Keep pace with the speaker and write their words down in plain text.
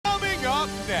Up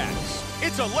next,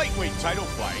 it's a lightweight title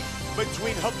fight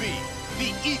between Khabib,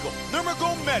 the Eagle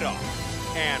Nurmagomedov,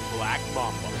 and Black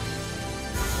Mamba.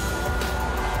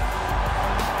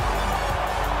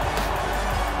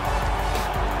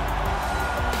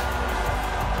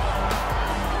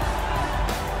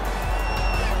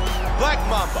 Black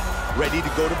Mamba, ready to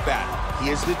go to battle.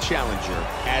 He is the challenger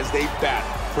as they battle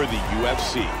for the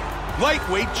UFC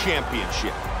Lightweight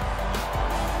Championship.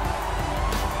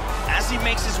 As he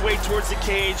makes his way towards the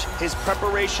cage, his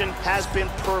preparation has been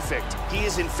perfect. He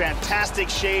is in fantastic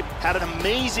shape, had an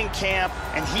amazing camp,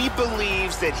 and he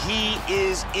believes that he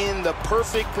is in the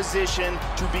perfect position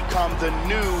to become the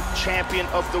new champion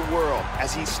of the world.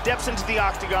 As he steps into the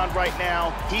octagon right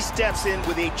now, he steps in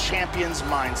with a champion's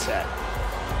mindset.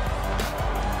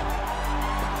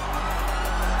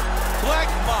 Black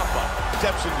Mamba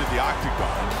steps into the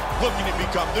octagon, looking to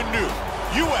become the new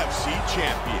UFC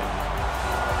champion.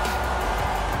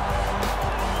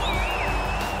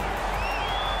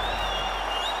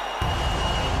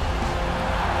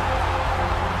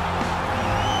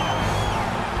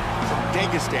 From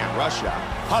Dagestan, Russia,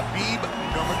 Khabib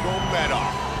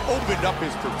Nurmagomedov opened up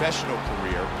his professional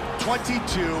career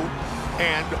 22-0.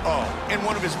 And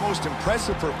one of his most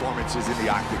impressive performances in the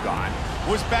octagon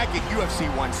was back at UFC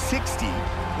 160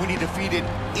 when he defeated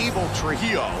Abel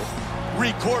Trujillo,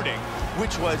 recording,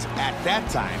 which was at that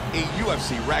time a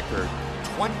UFC record,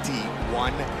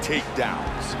 21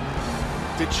 takedowns.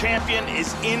 The champion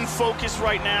is in focus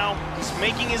right now. He's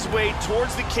making his way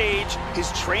towards the cage. His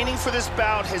training for this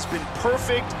bout has been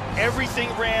perfect.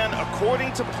 Everything ran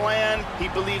according to plan. He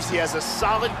believes he has a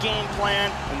solid game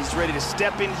plan, and he's ready to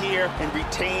step in here and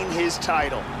retain his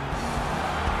title.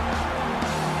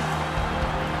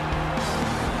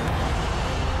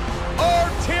 Our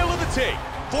tale of the tape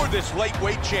for this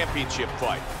lightweight championship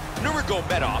fight.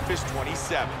 Nurmagomedov is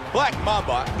 27. Black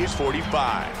Mamba is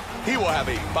 45. He will have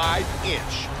a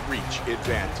 5-inch reach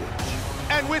advantage.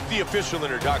 And with the official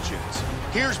introductions,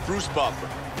 here's Bruce Buffer.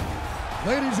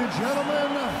 Ladies and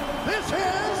gentlemen, this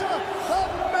is the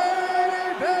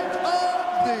main event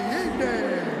of the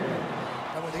evening.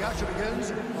 And when the action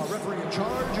begins, our referee in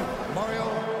charge, Mario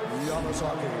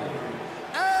Yamasaki.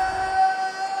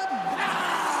 And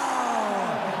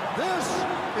now, this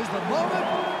is the moment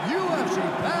UFC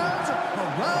fans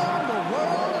around the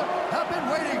world have been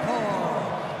waiting for.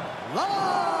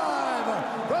 Live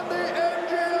from the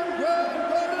MGM Grand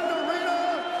Garden Arena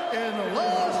in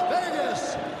Las Vegas.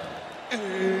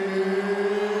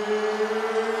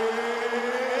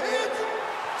 It's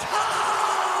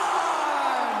time!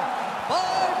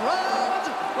 5 rounds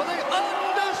for the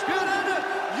undisputed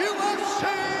UFC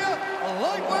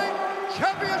Lightweight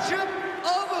Championship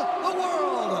of the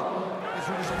world.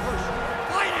 Introducing first,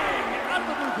 fighting out of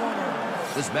the blue corner.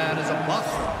 This man is a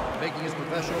boxer, making his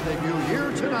professional debut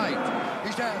here tonight.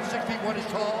 He stands 6 feet 1 inch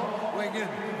tall, weighing in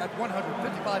at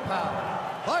 155 pounds.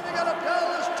 Fighting out of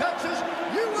Dallas, Texas,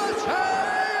 USA,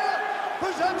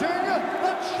 presenting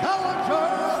the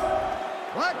challenger,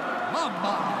 Black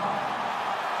Mamba.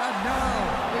 And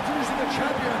now, introducing the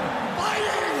champion,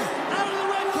 fighting out of the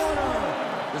red corner.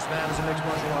 This man is a mixed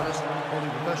martial artist,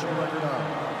 holding a professional record of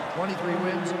 23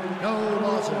 wins, no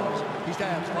losses. He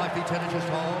stands 5 feet 10 inches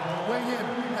tall, weighing in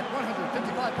at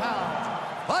 155 pounds.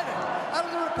 Fighting out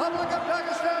of the Republic of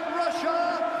Dagestan,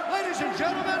 Russia, ladies and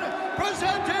gentlemen,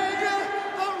 presenting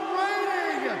the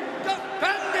reigning,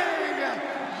 defending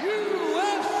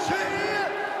UFC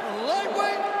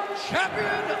Lightweight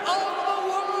Champion of the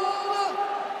world,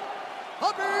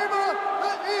 Khabib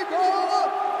the Eagle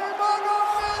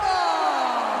Nurmagomedov.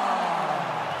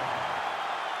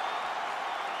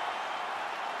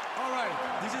 All right,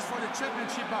 this is for the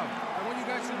championship bout. I want you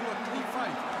guys to do a clean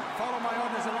fight. Follow my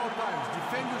orders at all times.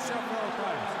 Defend yourself at all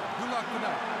times. Good luck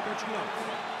tonight. Coach gloves.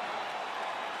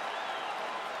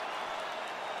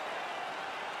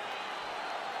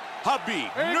 Khabib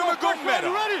Nurmagomedov.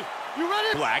 You ready? You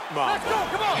ready? Black Mamba. Let's go,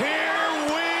 come on. Here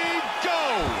we go.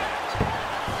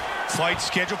 Fight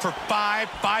scheduled for 5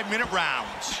 5-minute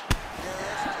rounds.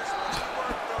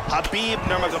 Khabib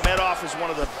Nurmagomedov is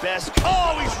one of the best.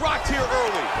 Oh, he's rocked here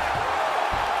early.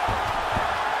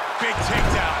 Big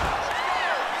takedown.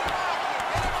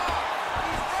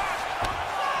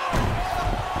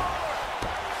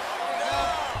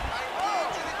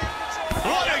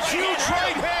 What a huge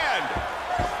right hand.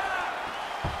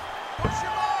 Push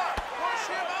him off. Push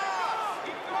him off.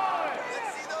 Keep going. Let's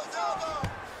see those elbows.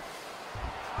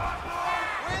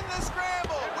 Win the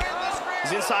scramble. Win the scramble.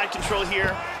 He's inside control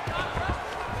here.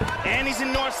 And he's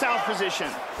in north-south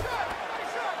position.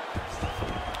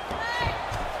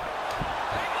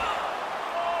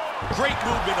 Great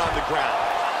movement on the ground.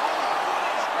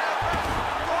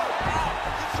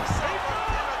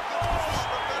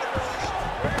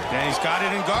 And he's got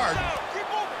it in guard.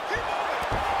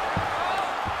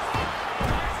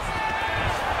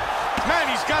 Man,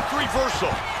 he's got the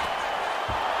reversal.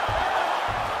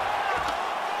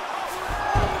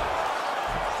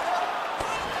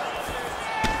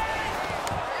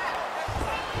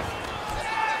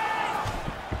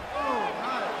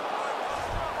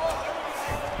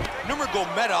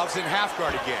 Nurmagomedov's in half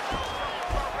guard again.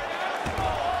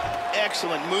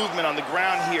 Excellent movement on the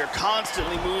ground here,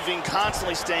 constantly moving,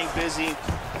 constantly staying busy. Let's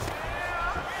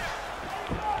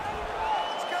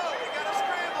go, we got a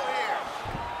scramble here.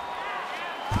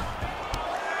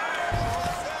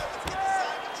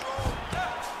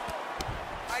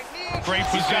 Great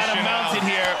position. He's got him mounted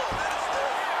here.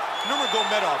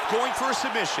 Nurmagomedov going for a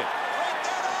submission.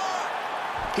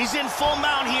 He's in full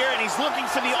mount here, and he's looking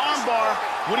for the arm bar.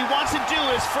 What he wants to do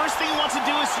is, first thing he wants to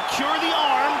do is secure the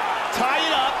arm, tie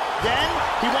it up. Then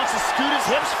he wants to scoot his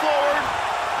hips forward,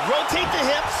 rotate the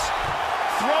hips,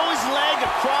 throw his leg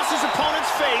across his opponent's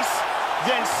face,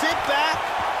 then sit back.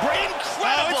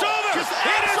 Incredible! It's over! Just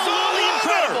absolutely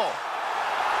incredible!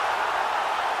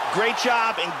 Great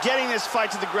job in getting this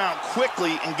fight to the ground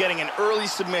quickly and getting an early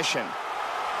submission.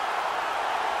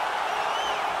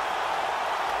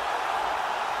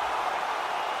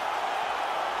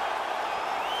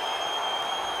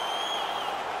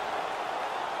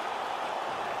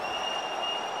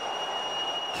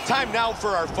 Time now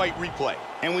for our fight replay.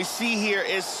 And we see here,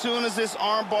 as soon as this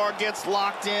armbar gets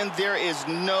locked in, there is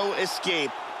no escape.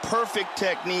 Perfect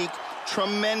technique,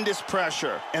 tremendous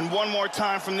pressure. And one more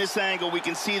time from this angle, we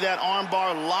can see that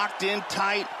armbar locked in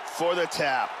tight for the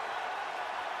tap.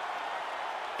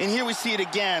 And here we see it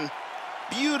again.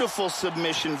 Beautiful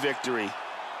submission victory.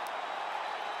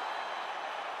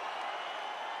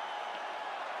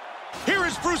 Here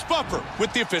is Bruce Buffer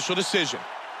with the official decision.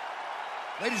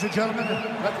 Ladies and gentlemen,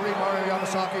 referee Mario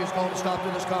Yamasaki has called a stop to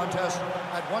this contest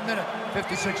at 1 minute,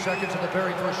 56 seconds in the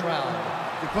very first round,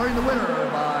 declaring the winner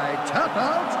by tap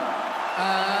out,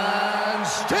 and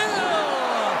still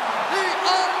the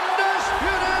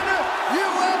undisputed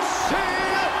UFC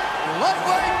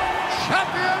Lightweight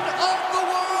Champion of the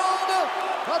world,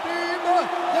 Khabib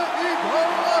the Eagle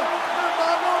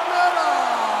Nurmagomedov.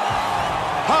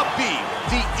 Khabib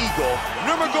the Eagle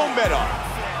Nurmagomedov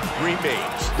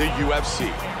remains the UFC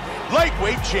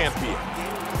Lightweight Champion.